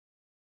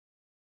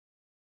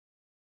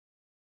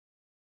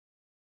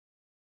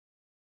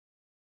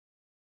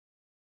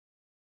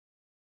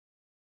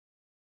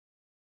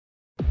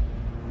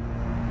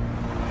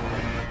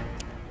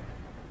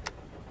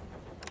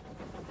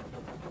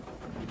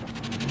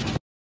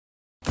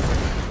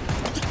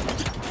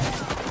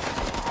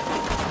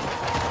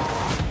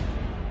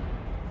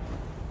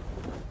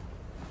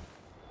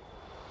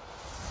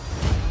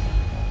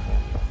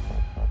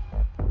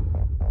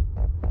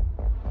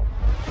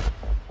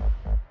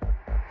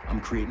I'm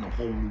creating a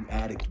whole new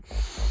attic.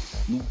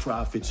 New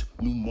profits,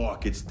 new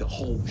markets, the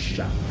whole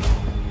shop.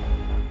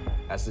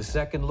 That's the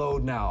second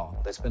load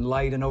now that's been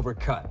light and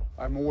overcut.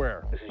 I'm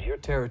aware. This is your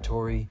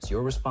territory. It's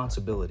your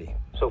responsibility.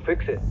 So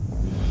fix it.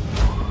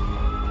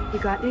 You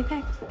got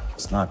anything?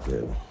 It's not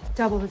good.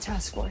 Double the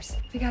task force.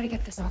 We gotta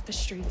get this off the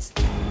streets.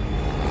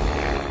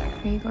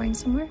 Are you going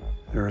somewhere?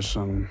 There are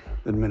some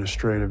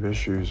administrative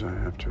issues I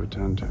have to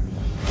attend to.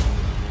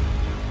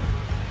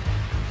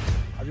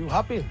 Are you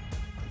happy?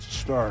 It's a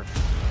start.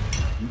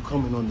 You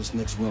coming on this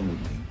next run with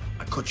me,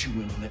 I cut you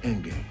in on the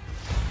end game.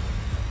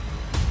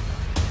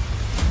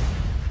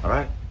 All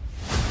right?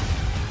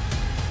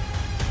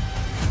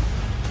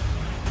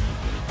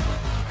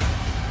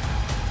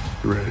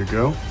 You ready to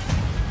go?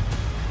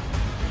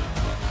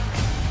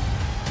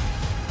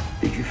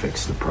 Did you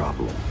fix the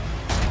problem?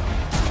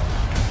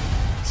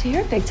 So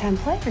you're a big-time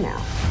player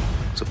now.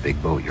 It's a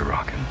big boat you're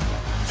rocking.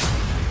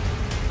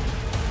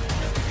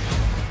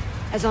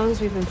 As long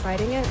as we've been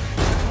fighting it,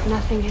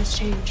 nothing has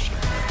changed.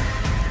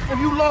 Have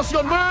you lost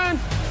your mind?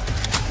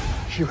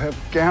 You have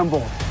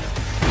gambled.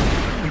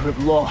 You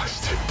have lost.